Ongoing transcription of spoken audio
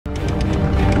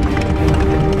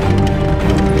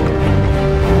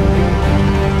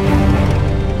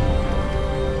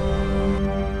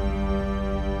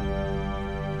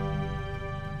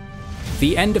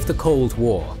The end of the Cold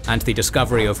War and the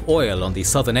discovery of oil on the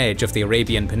southern edge of the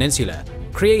Arabian Peninsula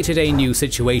created a new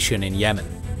situation in Yemen.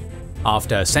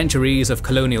 After centuries of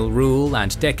colonial rule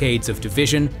and decades of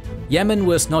division, Yemen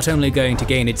was not only going to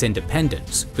gain its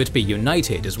independence, but be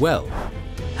united as well.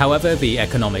 However, the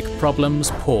economic problems,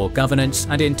 poor governance,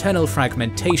 and internal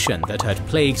fragmentation that had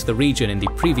plagued the region in the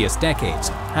previous decades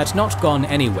had not gone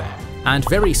anywhere, and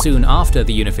very soon after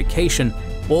the unification,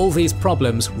 all these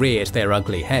problems reared their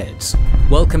ugly heads.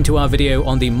 Welcome to our video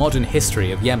on the modern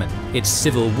history of Yemen, its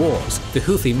civil wars, the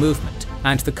Houthi movement,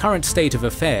 and the current state of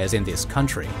affairs in this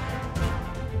country.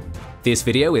 This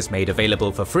video is made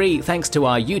available for free thanks to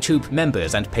our YouTube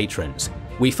members and patrons.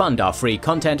 We fund our free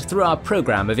content through our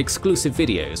program of exclusive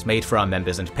videos made for our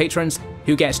members and patrons,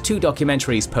 who get 2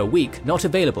 documentaries per week not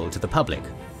available to the public.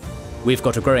 We've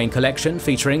got a growing collection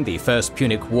featuring the First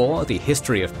Punic War, the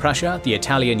history of Prussia, the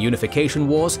Italian Unification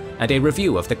Wars, and a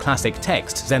review of the classic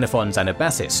text Xenophon's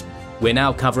Anabasis. We're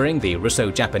now covering the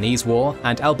Russo-Japanese War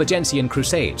and Albigensian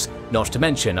Crusades, not to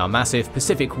mention our massive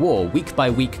Pacific War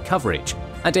week-by-week coverage,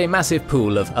 and a massive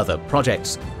pool of other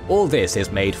projects. All this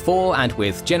is made for and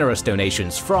with generous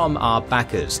donations from our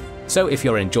backers, so if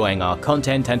you're enjoying our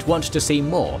content and want to see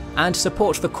more and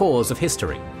support the cause of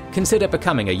history, consider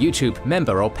becoming a YouTube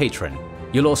member or patron.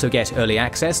 You'll also get early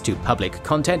access to public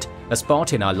content, a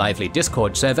spot in our lively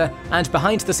Discord server, and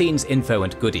behind-the-scenes info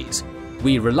and goodies.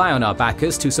 We rely on our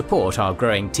backers to support our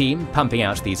growing team pumping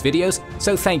out these videos,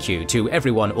 so thank you to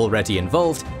everyone already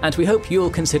involved, and we hope you'll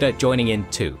consider joining in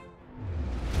too.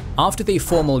 After the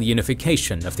formal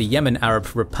unification of the Yemen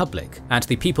Arab Republic and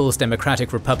the People's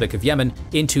Democratic Republic of Yemen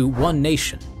into one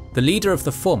nation, the leader of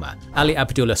the former, Ali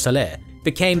Abdullah Saleh,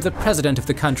 became the president of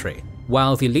the country,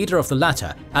 while the leader of the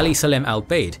latter, Ali Salem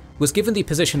al-Baid, was given the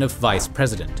position of vice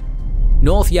president.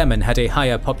 North Yemen had a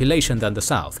higher population than the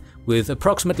south, with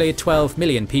approximately 12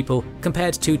 million people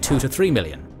compared to 2 to 3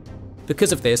 million.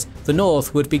 Because of this, the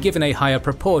north would be given a higher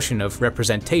proportion of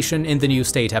representation in the new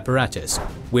state apparatus,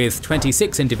 with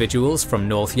 26 individuals from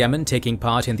North Yemen taking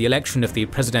part in the election of the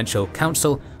Presidential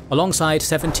Council, alongside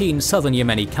 17 southern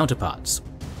Yemeni counterparts.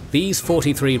 These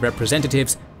 43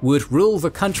 representatives would rule the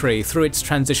country through its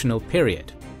transitional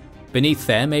period. Beneath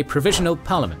them, a provisional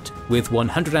parliament with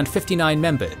 159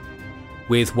 members.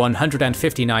 With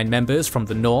 159 members from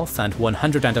the north and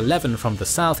 111 from the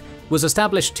south, was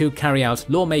established to carry out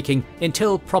lawmaking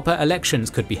until proper elections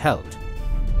could be held.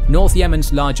 North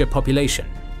Yemen's larger population,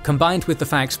 combined with the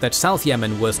fact that South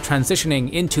Yemen was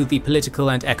transitioning into the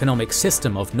political and economic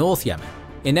system of North Yemen,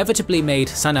 inevitably made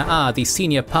Sana'a the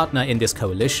senior partner in this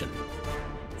coalition.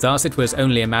 Thus, it was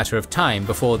only a matter of time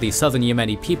before the southern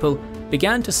Yemeni people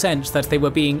began to sense that they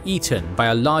were being eaten by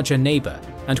a larger neighbour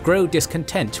and grow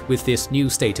discontent with this new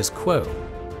status quo.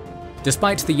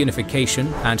 Despite the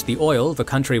unification and the oil the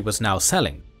country was now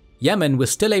selling, Yemen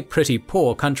was still a pretty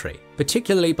poor country,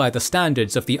 particularly by the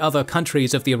standards of the other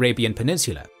countries of the Arabian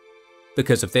Peninsula.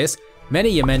 Because of this,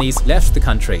 many Yemenis left the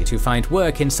country to find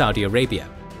work in Saudi Arabia.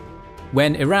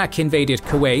 When Iraq invaded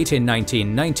Kuwait in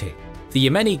 1990, the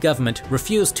Yemeni government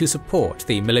refused to support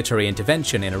the military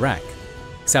intervention in Iraq.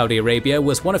 Saudi Arabia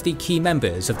was one of the key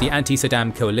members of the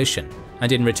anti-Saddam coalition,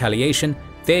 and in retaliation,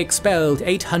 they expelled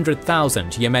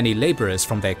 800,000 Yemeni laborers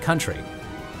from their country.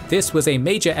 This was a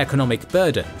major economic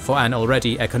burden for an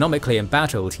already economically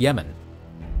embattled Yemen.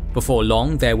 Before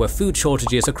long, there were food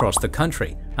shortages across the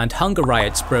country, and hunger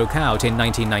riots broke out in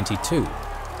 1992.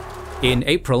 In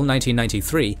April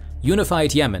 1993,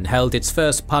 unified Yemen held its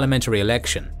first parliamentary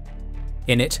election.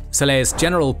 In it, Saleh's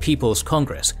General People's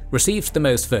Congress received the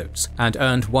most votes and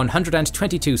earned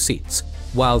 122 seats,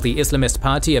 while the Islamist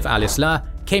Party of al-Islah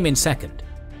came in second.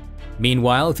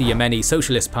 Meanwhile, the Yemeni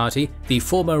Socialist Party, the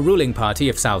former ruling party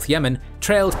of South Yemen,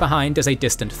 trailed behind as a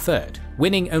distant third,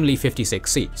 winning only 56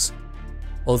 seats.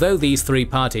 Although these 3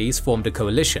 parties formed a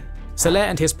coalition, Saleh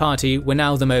and his party were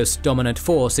now the most dominant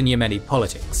force in Yemeni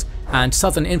politics, and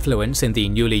southern influence in the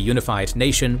newly unified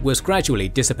nation was gradually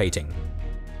dissipating.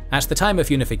 At the time of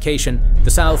unification,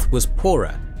 the south was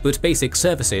poorer, but basic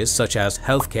services such as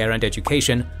healthcare and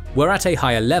education were at a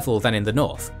higher level than in the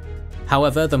north.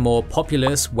 However, the more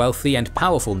populous, wealthy and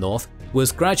powerful north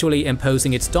was gradually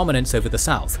imposing its dominance over the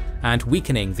south and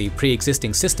weakening the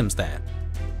pre-existing systems there.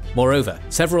 Moreover,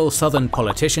 several southern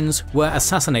politicians were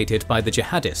assassinated by the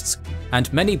jihadists,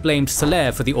 and many blamed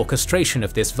Saleh for the orchestration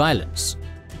of this violence.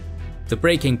 The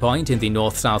breaking point in the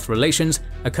North-South relations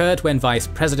occurred when Vice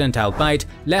President al-Baid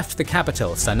left the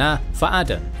capital Sana'a for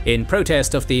Aden in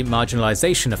protest of the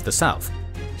marginalization of the South.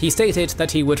 He stated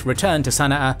that he would return to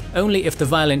Sana'a only if the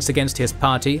violence against his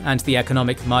party and the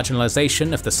economic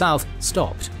marginalization of the South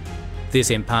stopped. This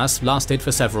impasse lasted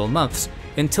for several months,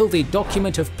 until the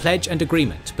document of pledge and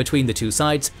agreement between the two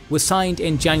sides was signed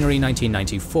in January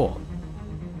 1994.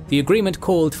 The agreement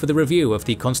called for the review of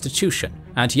the constitution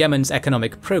and Yemen's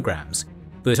economic programs,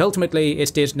 but ultimately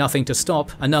it did nothing to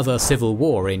stop another civil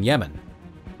war in Yemen.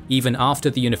 Even after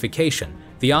the unification,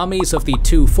 the armies of the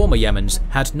two former Yemens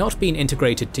had not been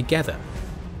integrated together.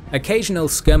 Occasional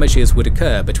skirmishes would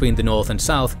occur between the north and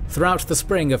south throughout the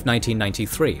spring of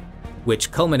 1993,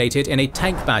 which culminated in a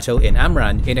tank battle in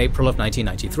Amran in April of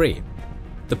 1993.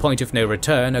 The point of no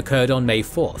return occurred on May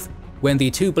 4th, when the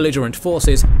two belligerent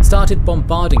forces started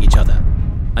bombarding each other.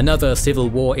 Another civil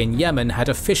war in Yemen had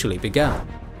officially begun.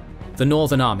 The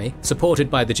Northern Army, supported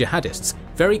by the jihadists,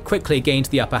 very quickly gained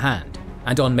the upper hand,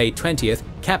 and on May 20th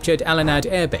captured Al Anad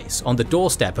Air Base on the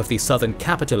doorstep of the southern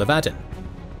capital of Aden.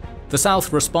 The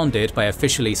South responded by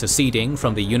officially seceding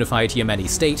from the unified Yemeni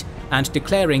state and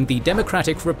declaring the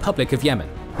Democratic Republic of Yemen,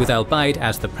 with al-Baid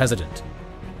as the president.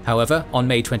 However, on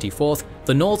May 24th,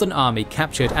 the Northern Army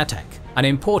captured Ataq, an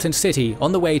important city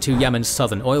on the way to Yemen's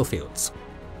southern oil fields.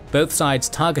 Both sides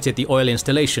targeted the oil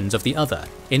installations of the other,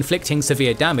 inflicting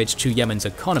severe damage to Yemen's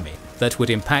economy that would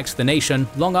impact the nation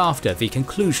long after the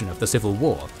conclusion of the civil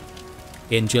war.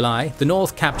 In July, the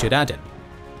North captured Aden.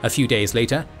 A few days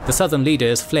later, the southern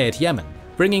leaders fled Yemen,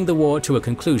 bringing the war to a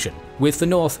conclusion, with the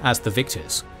North as the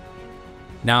victors.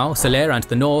 Now, Saleh and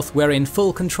the North were in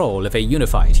full control of a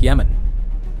unified Yemen.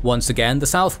 Once again, the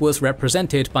South was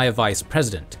represented by a vice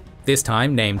president, this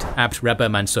time named Abd Rabba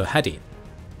Mansur Hadi.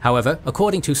 However,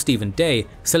 according to Stephen Day,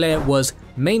 Saleh was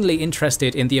mainly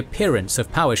interested in the appearance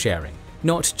of power sharing,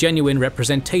 not genuine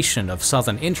representation of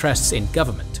southern interests in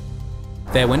government.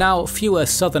 There were now fewer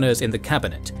southerners in the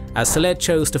cabinet, as Saleh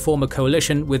chose to form a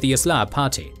coalition with the Islah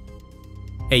Party.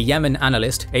 A Yemen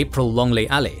analyst, April Longley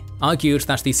Ali, argued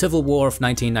that the civil war of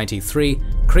 1993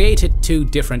 created two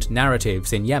different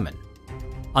narratives in Yemen.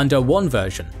 Under one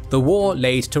version, the war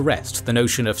laid to rest the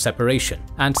notion of separation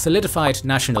and solidified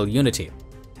national unity.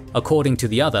 According to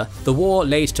the other, the war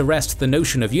laid to rest the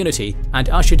notion of unity and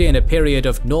ushered in a period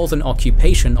of northern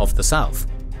occupation of the south.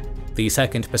 The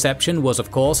second perception was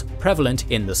of course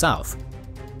prevalent in the south.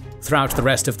 Throughout the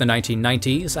rest of the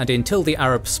 1990s and until the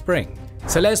Arab Spring,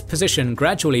 Saleh's position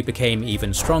gradually became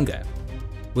even stronger.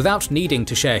 Without needing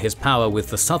to share his power with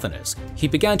the southerners, he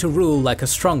began to rule like a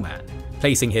strongman,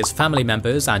 placing his family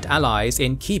members and allies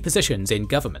in key positions in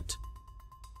government.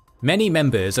 Many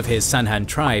members of his Sanhan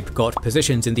tribe got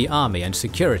positions in the army and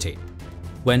security.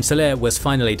 When Saleh was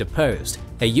finally deposed,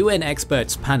 a UN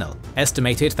experts panel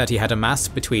estimated that he had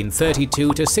amassed between $32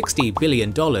 to $60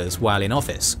 billion while in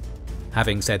office.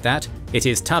 Having said that, it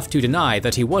is tough to deny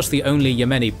that he was the only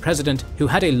Yemeni president who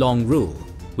had a long rule,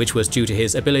 which was due to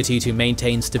his ability to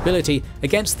maintain stability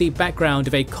against the background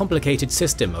of a complicated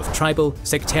system of tribal,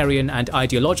 sectarian and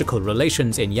ideological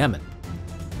relations in Yemen.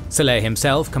 Saleh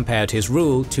himself compared his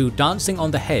rule to dancing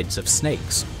on the heads of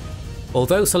snakes.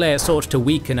 Although Saleh sought to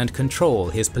weaken and control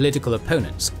his political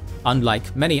opponents,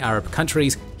 unlike many Arab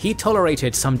countries, he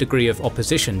tolerated some degree of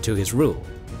opposition to his rule.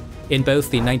 In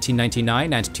both the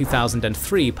 1999 and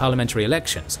 2003 parliamentary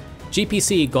elections,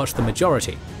 GPC got the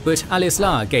majority, but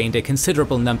Al-Islah gained a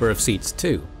considerable number of seats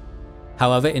too.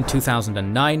 However, in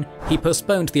 2009, he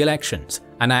postponed the elections,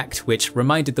 an act which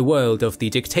reminded the world of the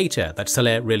dictator that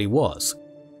Saleh really was.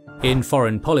 In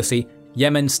foreign policy,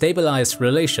 Yemen stabilized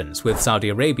relations with Saudi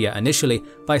Arabia initially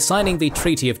by signing the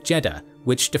Treaty of Jeddah,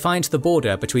 which defined the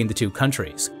border between the two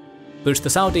countries. But the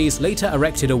Saudis later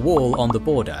erected a wall on the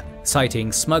border,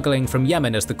 citing smuggling from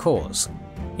Yemen as the cause.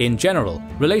 In general,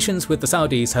 relations with the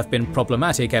Saudis have been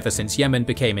problematic ever since Yemen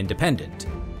became independent.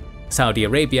 Saudi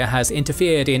Arabia has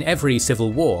interfered in every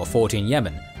civil war fought in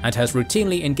Yemen and has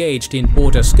routinely engaged in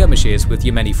border skirmishes with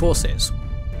Yemeni forces.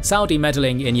 Saudi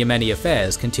meddling in Yemeni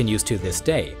affairs continues to this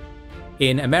day.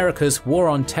 In America's War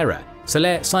on Terror,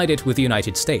 Saleh sided with the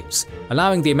United States,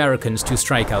 allowing the Americans to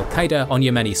strike al-Qaeda on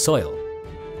Yemeni soil.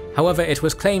 However, it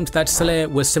was claimed that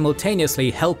Saleh was simultaneously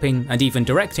helping and even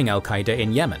directing al-Qaeda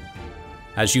in Yemen.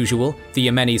 As usual, the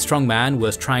Yemeni strongman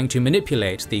was trying to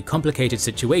manipulate the complicated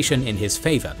situation in his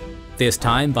favor, this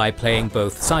time by playing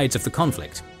both sides of the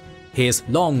conflict. His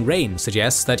long reign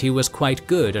suggests that he was quite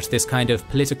good at this kind of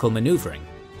political maneuvering.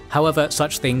 However,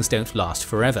 such things don't last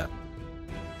forever.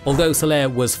 Although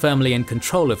Saleh was firmly in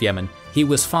control of Yemen, he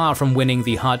was far from winning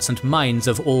the hearts and minds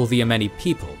of all the Yemeni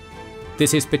people.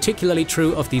 This is particularly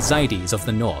true of the Zaydis of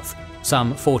the north,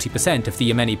 some 40% of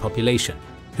the Yemeni population,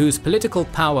 whose political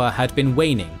power had been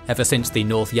waning ever since the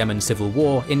North Yemen civil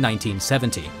war in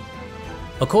 1970.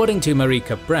 According to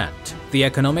Marika Brandt, the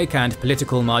economic and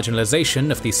political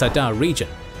marginalization of the Sadr region,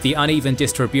 the uneven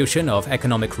distribution of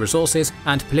economic resources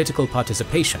and political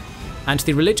participation, and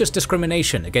the religious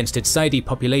discrimination against its Zaidi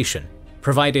population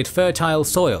provided fertile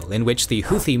soil in which the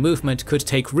Houthi movement could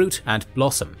take root and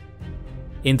blossom.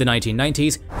 In the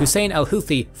 1990s, Hussein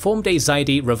al-Houthi formed a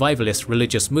Zaidi revivalist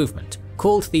religious movement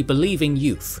called the Believing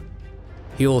Youth.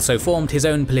 He also formed his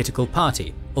own political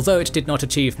party, although it did not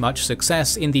achieve much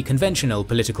success in the conventional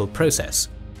political process.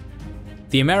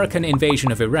 The American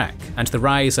invasion of Iraq and the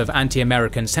rise of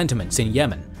anti-American sentiments in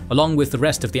Yemen, along with the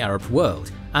rest of the Arab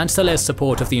world, and Saleh's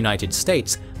support of the United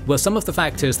States, were some of the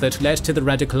factors that led to the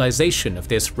radicalization of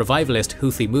this revivalist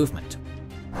Houthi movement.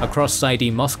 Across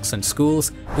Zaidi mosques and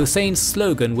schools, Hussein's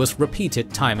slogan was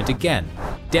repeated time and again: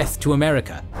 "Death to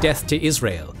America, death to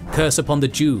Israel, curse upon the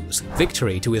Jews,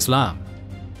 victory to Islam."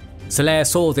 Saleh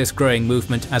saw this growing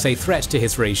movement as a threat to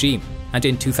his regime, and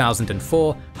in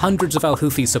 2004, hundreds of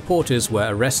al-Houthi supporters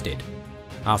were arrested.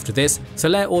 After this,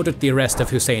 Saleh ordered the arrest of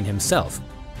Hussein himself.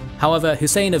 However,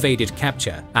 Hussein evaded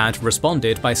capture and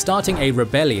responded by starting a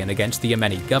rebellion against the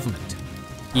Yemeni government.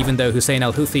 Even though Hussein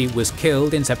al-Houthi was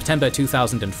killed in September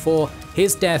 2004,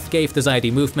 his death gave the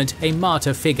Zaidi movement a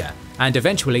martyr figure, and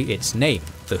eventually its name,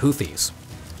 the Houthis.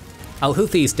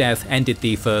 Al-Houthi's death ended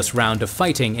the first round of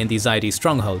fighting in the Zaidi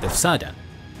stronghold of Sada.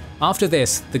 After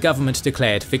this, the government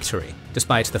declared victory,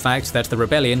 despite the fact that the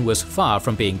rebellion was far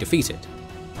from being defeated.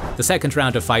 The second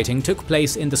round of fighting took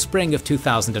place in the spring of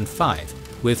 2005,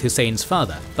 with Hussein's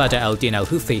father, Badr al-Din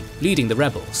al-Houthi, leading the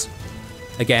rebels.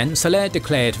 Again, Saleh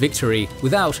declared victory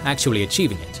without actually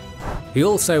achieving it. He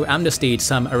also amnestied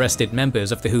some arrested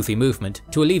members of the Houthi movement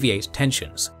to alleviate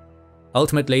tensions.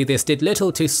 Ultimately, this did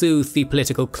little to soothe the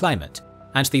political climate,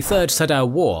 and the Third Sadr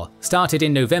War started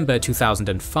in November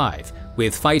 2005,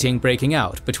 with fighting breaking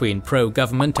out between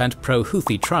pro-government and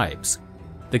pro-Houthi tribes.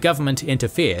 The government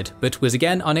interfered, but was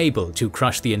again unable to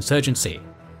crush the insurgency.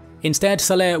 Instead,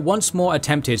 Saleh once more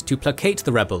attempted to placate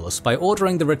the rebels by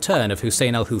ordering the return of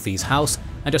Hussein al-Houthi's house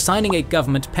and assigning a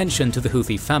government pension to the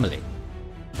Houthi family.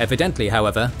 Evidently,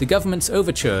 however, the government's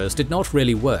overtures did not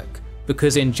really work,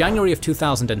 because in January of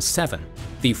 2007,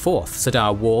 the Fourth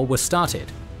Sadr War was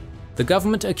started. The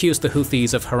government accused the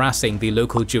Houthis of harassing the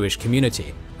local Jewish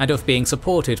community and of being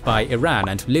supported by Iran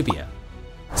and Libya.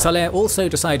 Saleh also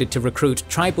decided to recruit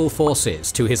tribal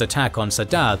forces to his attack on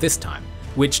Sadr this time,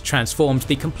 which transformed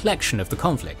the complexion of the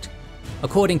conflict.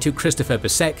 According to Christopher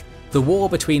Bissek, the war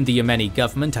between the Yemeni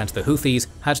government and the Houthis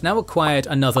had now acquired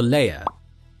another layer.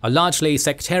 A largely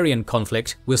sectarian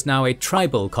conflict was now a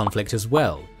tribal conflict as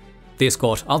well. This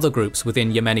got other groups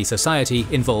within Yemeni society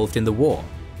involved in the war.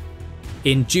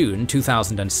 In June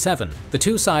 2007, the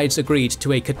two sides agreed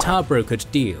to a Qatar-brokered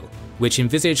deal, which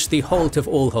envisaged the halt of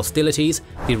all hostilities,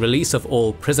 the release of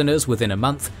all prisoners within a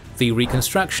month, the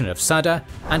reconstruction of Sadr,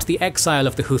 and the exile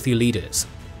of the Houthi leaders.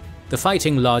 The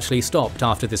fighting largely stopped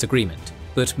after this agreement,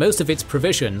 but most of its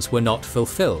provisions were not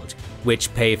fulfilled,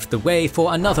 which paved the way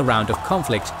for another round of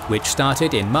conflict which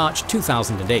started in March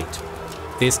 2008.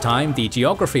 This time, the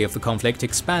geography of the conflict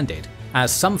expanded,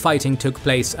 as some fighting took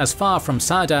place as far from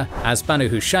Sadr as Banu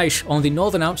Hushaish on the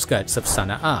northern outskirts of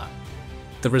Sana'a.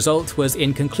 The result was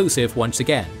inconclusive once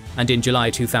again, and in July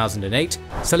 2008,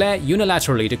 Saleh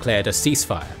unilaterally declared a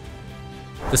ceasefire.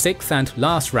 The sixth and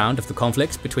last round of the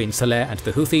conflict between Saleh and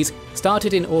the Houthis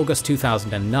started in August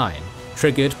 2009,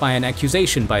 triggered by an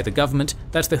accusation by the government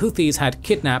that the Houthis had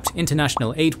kidnapped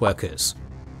international aid workers.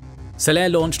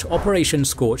 Saleh launched Operation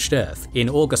Scorched Earth in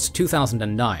August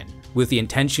 2009 with the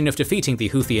intention of defeating the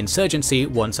Houthi insurgency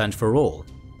once and for all.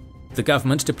 The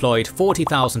government deployed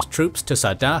 40,000 troops to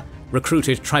Sadr,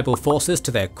 recruited tribal forces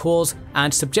to their cause,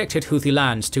 and subjected Houthi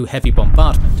lands to heavy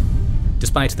bombardment.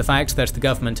 Despite the fact that the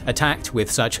government attacked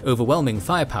with such overwhelming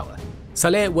firepower,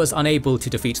 Saleh was unable to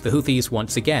defeat the Houthis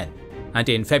once again, and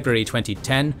in February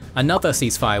 2010, another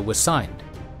ceasefire was signed.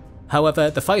 However,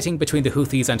 the fighting between the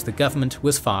Houthis and the government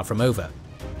was far from over.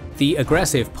 The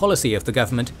aggressive policy of the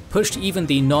government pushed even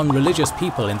the non-religious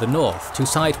people in the north to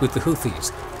side with the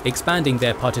Houthis, expanding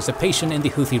their participation in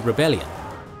the Houthi rebellion.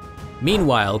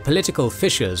 Meanwhile, political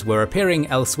fissures were appearing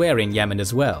elsewhere in Yemen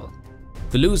as well.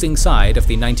 The losing side of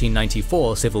the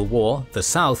 1994 civil war, the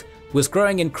South, was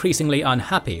growing increasingly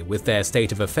unhappy with their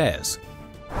state of affairs.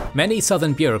 Many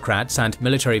southern bureaucrats and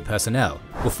military personnel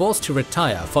were forced to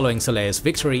retire following Saleh's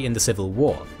victory in the civil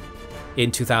war.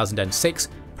 In 2006,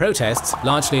 protests,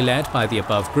 largely led by the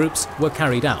above groups, were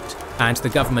carried out, and the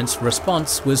government's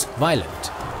response was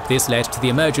violent. This led to the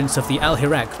emergence of the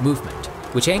Al-Hirak movement,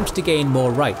 which aimed to gain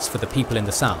more rights for the people in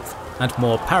the south, and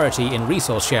more parity in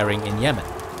resource sharing in Yemen.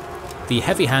 The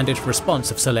heavy-handed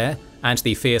response of Saleh and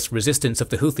the fierce resistance of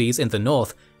the Houthis in the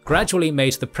north gradually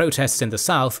made the protests in the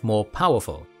south more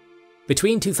powerful.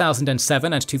 Between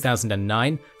 2007 and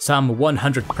 2009, some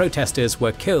 100 protesters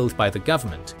were killed by the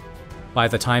government. By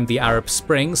the time the Arab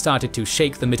Spring started to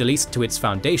shake the Middle East to its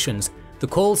foundations, the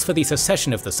calls for the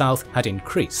secession of the South had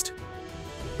increased.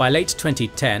 By late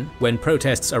 2010, when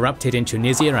protests erupted in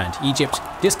Tunisia and Egypt,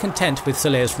 discontent with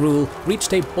Saleh's rule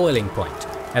reached a boiling point,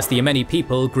 as the Yemeni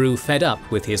people grew fed up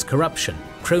with his corruption,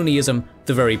 cronyism,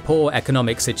 the very poor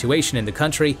economic situation in the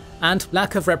country, and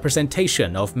lack of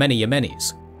representation of many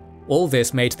Yemenis. All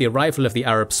this made the arrival of the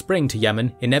Arab Spring to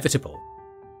Yemen inevitable.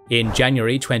 In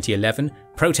January 2011,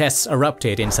 protests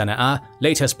erupted in Sana'a,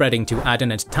 later spreading to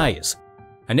Aden and Taiz.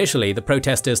 Initially, the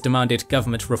protesters demanded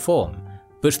government reform,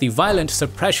 but the violent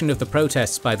suppression of the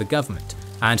protests by the government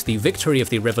and the victory of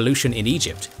the revolution in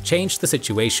Egypt changed the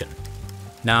situation.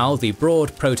 Now, the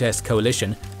broad protest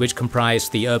coalition, which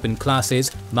comprised the urban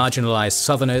classes, marginalized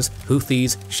southerners,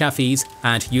 Houthis, Shafis,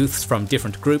 and youths from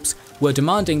different groups, were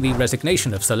demanding the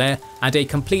resignation of Saleh and a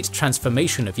complete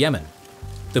transformation of Yemen.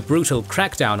 The brutal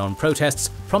crackdown on protests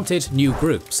prompted new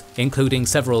groups, including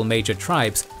several major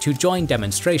tribes, to join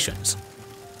demonstrations.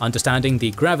 Understanding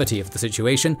the gravity of the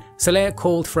situation, Saleh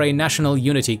called for a national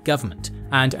unity government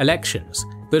and elections,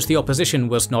 but the opposition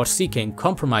was not seeking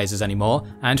compromises anymore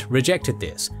and rejected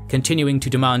this, continuing to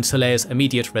demand Saleh's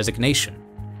immediate resignation.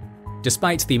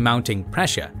 Despite the mounting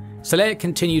pressure, Saleh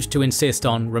continued to insist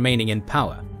on remaining in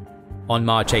power. On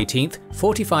March 18th,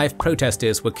 45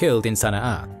 protesters were killed in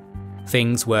Sana'a.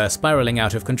 Things were spiraling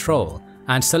out of control,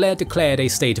 and Saleh declared a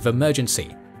state of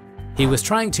emergency. He was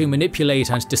trying to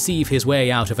manipulate and deceive his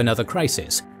way out of another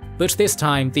crisis, but this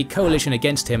time the coalition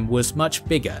against him was much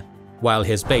bigger, while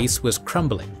his base was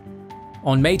crumbling.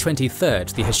 On May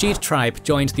 23rd, the Hashid tribe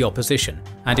joined the opposition,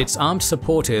 and its armed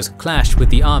supporters clashed with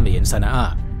the army in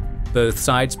Sana'a. Both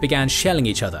sides began shelling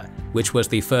each other, which was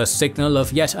the first signal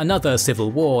of yet another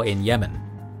civil war in Yemen.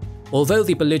 Although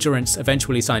the belligerents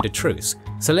eventually signed a truce,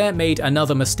 Saleh made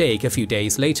another mistake a few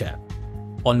days later.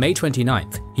 On May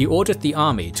 29th, he ordered the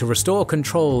army to restore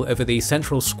control over the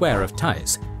central square of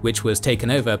Taiz, which was taken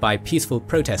over by peaceful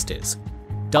protesters.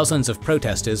 Dozens of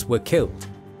protesters were killed.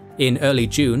 In early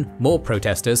June, more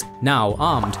protesters, now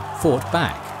armed, fought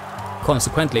back.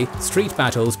 Consequently, street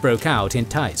battles broke out in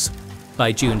Taiz.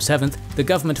 By June 7th, the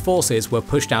government forces were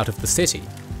pushed out of the city.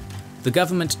 The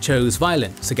government chose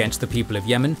violence against the people of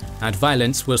Yemen, and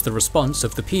violence was the response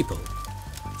of the people.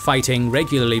 Fighting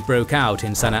regularly broke out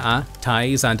in Sana'a,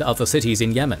 Taiz, and other cities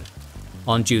in Yemen.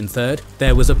 On June 3rd,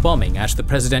 there was a bombing at the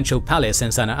presidential palace in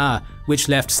Sana'a, which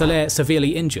left Saleh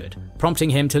severely injured, prompting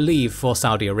him to leave for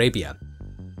Saudi Arabia.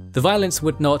 The violence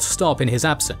would not stop in his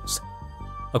absence.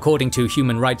 According to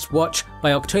Human Rights Watch,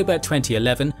 by October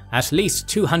 2011, at least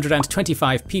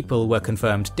 225 people were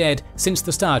confirmed dead since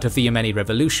the start of the Yemeni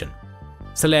revolution.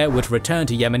 Saleh would return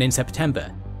to Yemen in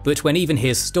September, but when even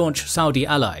his staunch Saudi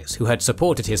allies who had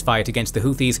supported his fight against the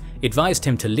Houthis advised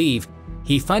him to leave,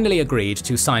 he finally agreed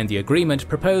to sign the agreement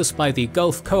proposed by the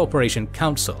Gulf Cooperation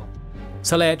Council.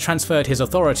 Saleh transferred his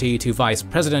authority to Vice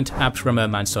President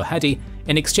Abdurrahman Mansour Hadi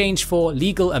in exchange for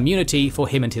legal immunity for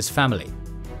him and his family.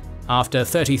 After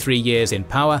 33 years in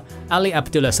power, Ali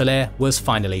Abdullah Saleh was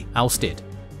finally ousted.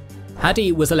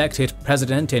 Hadi was elected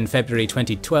president in February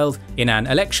 2012 in an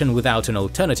election without an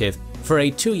alternative for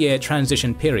a 2-year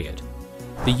transition period.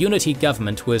 The unity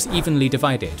government was evenly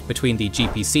divided between the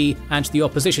GPC and the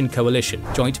opposition coalition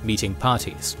joint meeting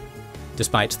parties.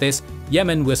 Despite this,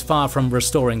 Yemen was far from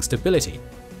restoring stability.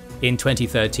 In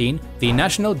 2013, the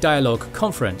National Dialogue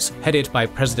Conference, headed by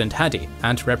President Hadi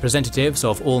and representatives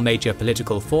of all major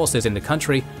political forces in the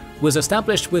country, was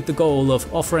established with the goal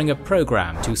of offering a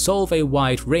program to solve a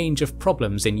wide range of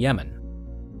problems in Yemen.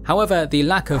 However, the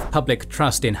lack of public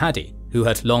trust in Hadi, who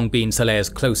had long been Saleh's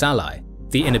close ally,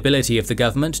 the inability of the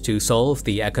government to solve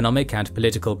the economic and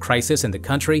political crisis in the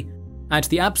country, and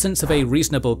the absence of a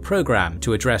reasonable program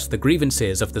to address the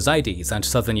grievances of the Zaidis and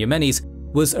southern Yemenis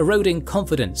was eroding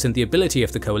confidence in the ability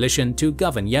of the coalition to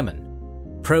govern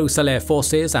Yemen. Pro-Saleh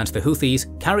forces and the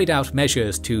Houthis carried out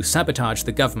measures to sabotage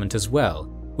the government as well,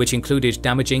 which included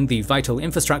damaging the vital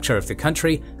infrastructure of the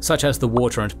country, such as the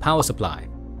water and power supply.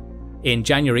 In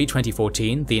January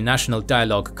 2014, the National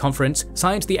Dialogue Conference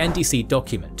signed the NDC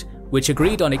document, which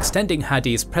agreed on extending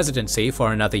Hadi's presidency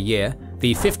for another year,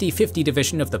 the 50-50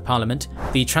 division of the parliament,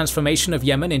 the transformation of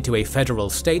Yemen into a federal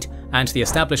state, and the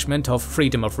establishment of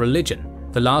freedom of religion,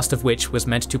 the last of which was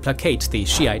meant to placate the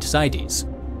Shiite Zaidis.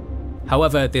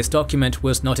 However, this document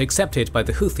was not accepted by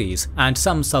the Houthis and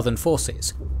some southern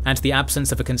forces, and the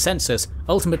absence of a consensus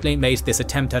ultimately made this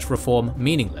attempt at reform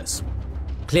meaningless.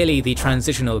 Clearly, the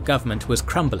transitional government was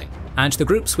crumbling, and the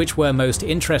groups which were most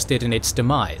interested in its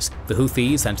demise, the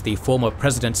Houthis and the former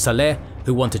President Saleh,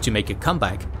 who wanted to make a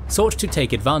comeback, sought to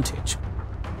take advantage.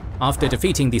 After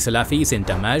defeating the Salafis in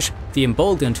Damaj, the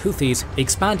emboldened Houthis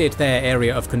expanded their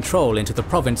area of control into the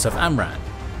province of Amran.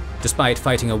 Despite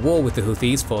fighting a war with the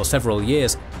Houthis for several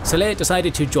years, Saleh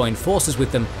decided to join forces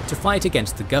with them to fight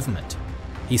against the government.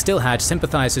 He still had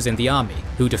sympathizers in the army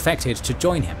who defected to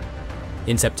join him.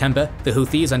 In September, the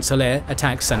Houthis and Saleh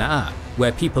attacked Sana'a,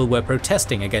 where people were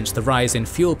protesting against the rise in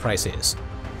fuel prices.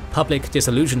 Public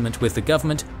disillusionment with the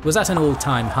government was at an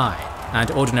all-time high, and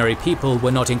ordinary people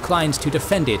were not inclined to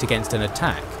defend it against an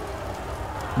attack.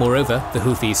 Moreover, the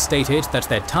Houthis stated that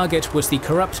their target was the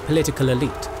corrupt political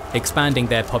elite, expanding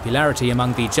their popularity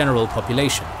among the general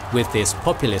population with this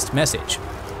populist message.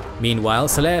 Meanwhile,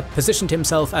 Saleh positioned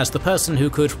himself as the person who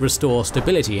could restore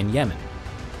stability in Yemen.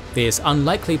 This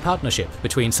unlikely partnership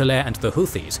between Saleh and the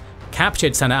Houthis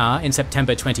captured Sana'a in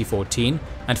September 2014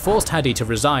 and forced Hadi to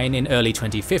resign in early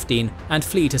 2015 and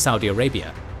flee to Saudi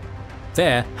Arabia.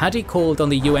 There, Hadi called on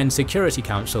the UN Security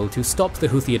Council to stop the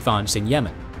Houthi advance in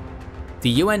Yemen. The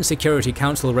UN Security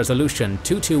Council Resolution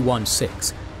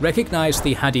 2216 recognized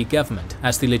the Hadi government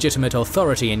as the legitimate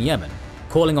authority in Yemen,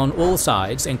 calling on all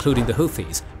sides, including the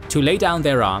Houthis, to lay down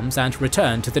their arms and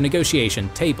return to the negotiation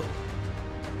table.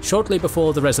 Shortly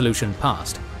before the resolution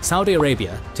passed, Saudi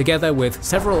Arabia, together with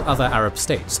several other Arab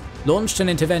states, launched an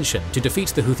intervention to defeat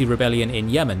the Houthi rebellion in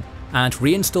Yemen and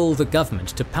reinstall the government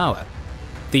to power.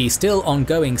 The still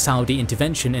ongoing Saudi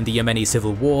intervention in the Yemeni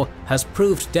civil war has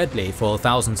proved deadly for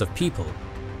thousands of people.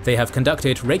 They have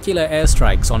conducted regular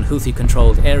airstrikes on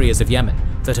Houthi-controlled areas of Yemen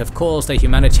that have caused a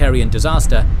humanitarian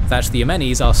disaster that the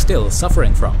Yemenis are still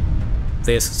suffering from.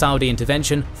 This Saudi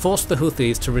intervention forced the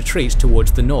Houthis to retreat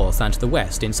towards the north and the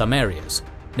west in some areas.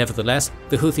 Nevertheless,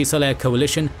 the Houthi-Saleh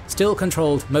coalition still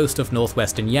controlled most of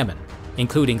northwestern Yemen,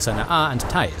 including Sana'a and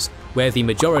Taiz, where the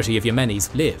majority of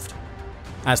Yemenis lived.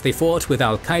 As they fought with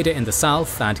al-Qaeda in the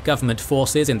south and government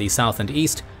forces in the south and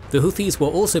east, the Houthis were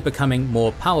also becoming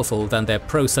more powerful than their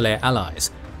pro-Saleh allies,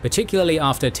 particularly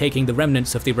after taking the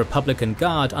remnants of the Republican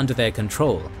Guard under their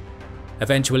control.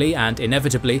 Eventually and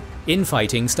inevitably,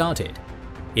 infighting started.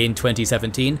 In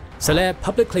 2017, Saleh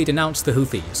publicly denounced the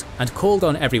Houthis and called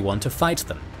on everyone to fight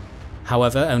them.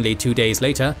 However, only 2 days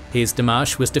later, his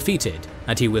démarche was defeated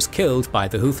and he was killed by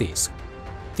the Houthis.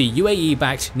 The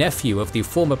UAE-backed nephew of the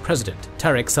former president,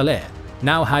 Tariq Saleh,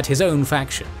 now had his own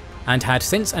faction, and had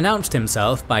since announced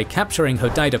himself by capturing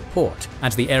Hodeida port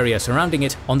and the area surrounding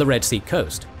it on the Red Sea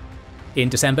coast. In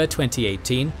December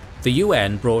 2018, the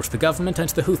UN brought the government and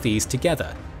the Houthis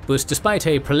together, but despite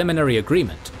a preliminary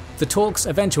agreement, the talks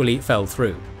eventually fell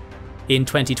through. In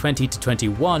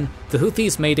 2020-21, the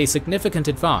Houthis made a significant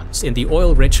advance in the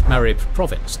oil-rich Marib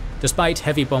province, despite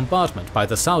heavy bombardment by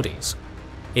the Saudis.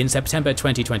 In September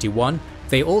 2021,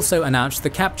 they also announced the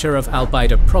capture of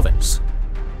Al-Baida province.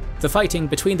 The fighting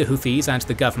between the Houthis and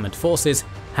the government forces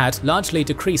had largely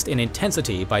decreased in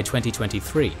intensity by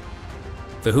 2023.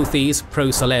 The Houthis,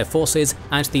 pro-Saleh forces,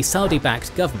 and the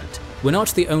Saudi-backed government were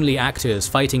not the only actors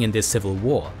fighting in this civil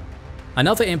war.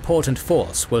 Another important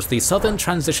force was the Southern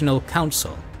Transitional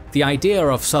Council. The idea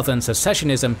of Southern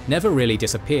secessionism never really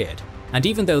disappeared, and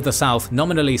even though the South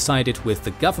nominally sided with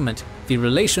the government, the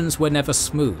relations were never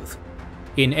smooth.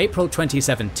 In April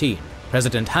 2017,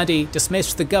 President Hadi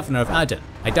dismissed the governor of Aden,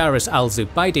 Idris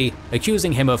al-Zubaydi,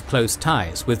 accusing him of close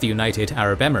ties with the United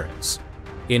Arab Emirates.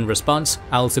 In response,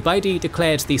 al-Zubaydi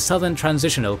declared the Southern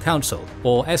Transitional Council,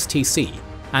 or STC,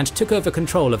 and took over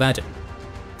control of Aden.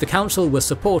 The council was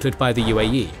supported by the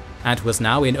UAE, and was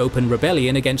now in open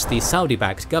rebellion against the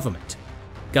Saudi-backed government.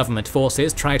 Government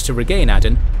forces tried to regain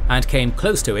Aden, and came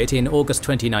close to it in August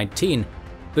 2019,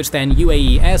 but then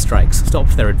UAE airstrikes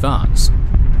stopped their advance.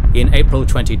 In April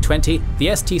 2020, the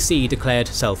STC declared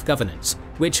self-governance,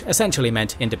 which essentially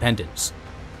meant independence.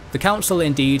 The council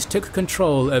indeed took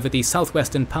control over the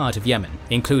southwestern part of Yemen,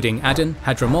 including Aden,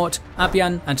 Hadramaut,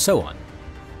 Abyan, and so on.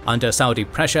 Under Saudi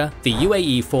pressure, the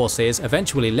UAE forces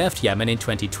eventually left Yemen in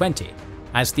 2020,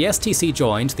 as the STC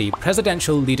joined the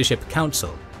Presidential Leadership Council,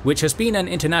 which has been an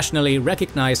internationally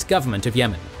recognized government of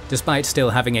Yemen, despite still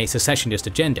having a secessionist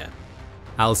agenda.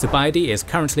 Al-Zubaydi is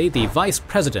currently the Vice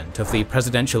President of the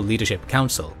Presidential Leadership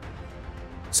Council.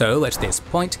 So, at this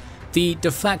point, the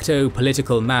de facto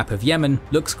political map of Yemen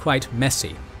looks quite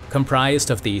messy, comprised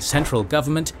of the central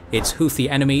government, its Houthi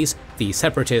enemies, the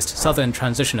separatist Southern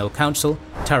Transitional Council,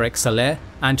 Tariq Saleh,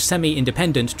 and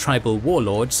semi-independent tribal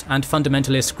warlords and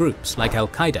fundamentalist groups like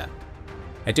al-Qaeda.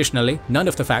 Additionally, none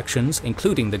of the factions,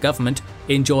 including the government,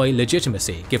 enjoy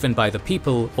legitimacy given by the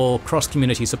people or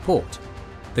cross-community support.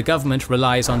 the government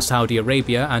relies on Saudi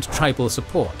Arabia and tribal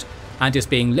support, and is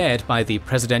being led by the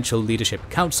Presidential Leadership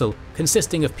Council,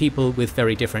 consisting of people with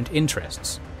very different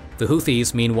interests. The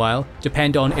Houthis, meanwhile,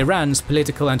 depend on Iran's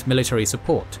political and military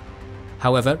support.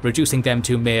 However, reducing them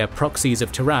to mere proxies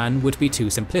of Tehran would be too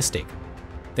simplistic.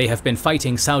 They have been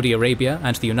fighting Saudi Arabia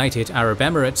and the United Arab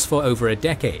Emirates for over a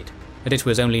decade, and it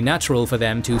was only natural for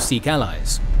them to seek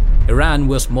allies. Iran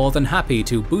was more than happy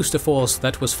to boost a force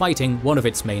that was fighting one of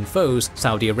its main foes,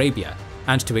 Saudi Arabia,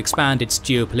 and to expand its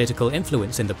geopolitical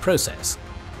influence in the process.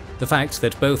 The fact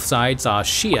that both sides are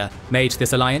Shia made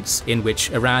this alliance, in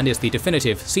which Iran is the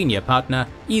definitive senior partner,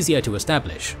 easier to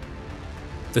establish.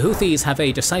 The Houthis have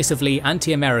a decisively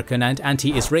anti-American and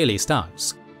anti-Israeli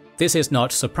stance. This is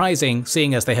not surprising,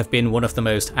 seeing as they have been one of the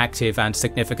most active and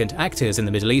significant actors in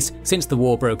the Middle East since the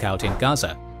war broke out in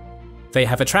Gaza. They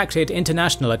have attracted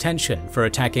international attention for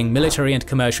attacking military and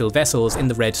commercial vessels in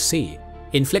the Red Sea,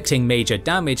 inflicting major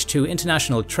damage to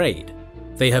international trade.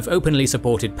 They have openly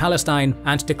supported Palestine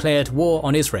and declared war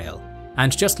on Israel,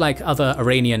 and just like other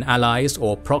Iranian allies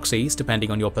or proxies,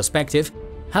 depending on your perspective,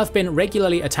 have been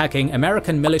regularly attacking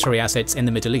American military assets in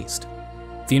the Middle East.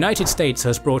 The United States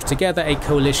has brought together a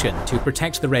coalition to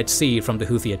protect the Red Sea from the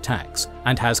Houthi attacks,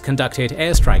 and has conducted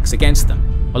airstrikes against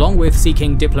them, along with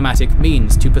seeking diplomatic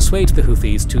means to persuade the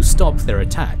Houthis to stop their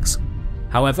attacks.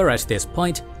 However, at this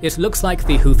point, it looks like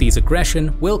the Houthis'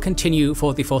 aggression will continue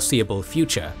for the foreseeable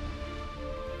future.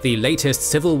 The latest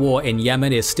civil war in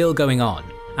Yemen is still going on,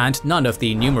 and none of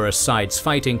the numerous sides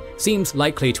fighting seems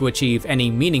likely to achieve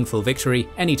any meaningful victory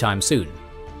anytime soon.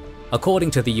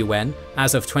 According to the UN,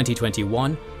 as of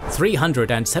 2021,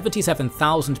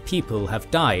 377,000 people have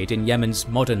died in Yemen's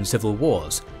modern civil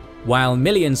wars, while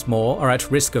millions more are at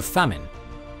risk of famine.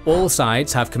 All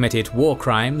sides have committed war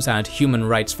crimes and human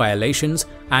rights violations,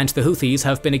 and the Houthis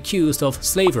have been accused of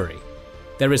slavery.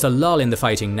 There is a lull in the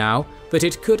fighting now, but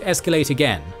it could escalate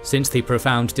again, since the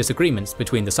profound disagreements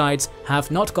between the sides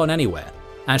have not gone anywhere,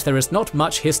 and there is not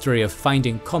much history of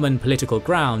finding common political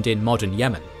ground in modern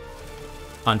Yemen.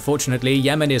 Unfortunately,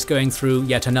 Yemen is going through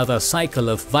yet another cycle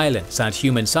of violence and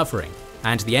human suffering,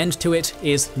 and the end to it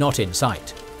is not in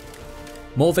sight.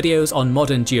 More videos on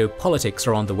modern geopolitics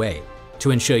are on the way. To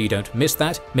ensure you don't miss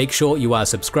that, make sure you are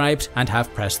subscribed and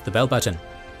have pressed the bell button.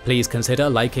 Please consider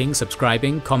liking,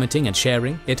 subscribing, commenting and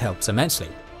sharing, it helps immensely.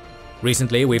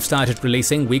 Recently, we've started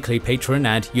releasing weekly Patreon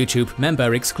and YouTube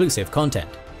member exclusive content.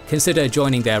 Consider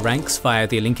joining their ranks via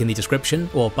the link in the description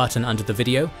or button under the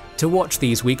video to watch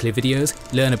these weekly videos,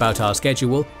 learn about our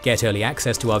schedule, get early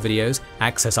access to our videos,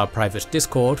 access our private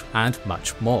Discord, and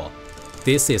much more.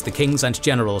 This is the Kings and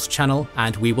Generals channel,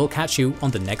 and we will catch you on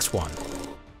the next one.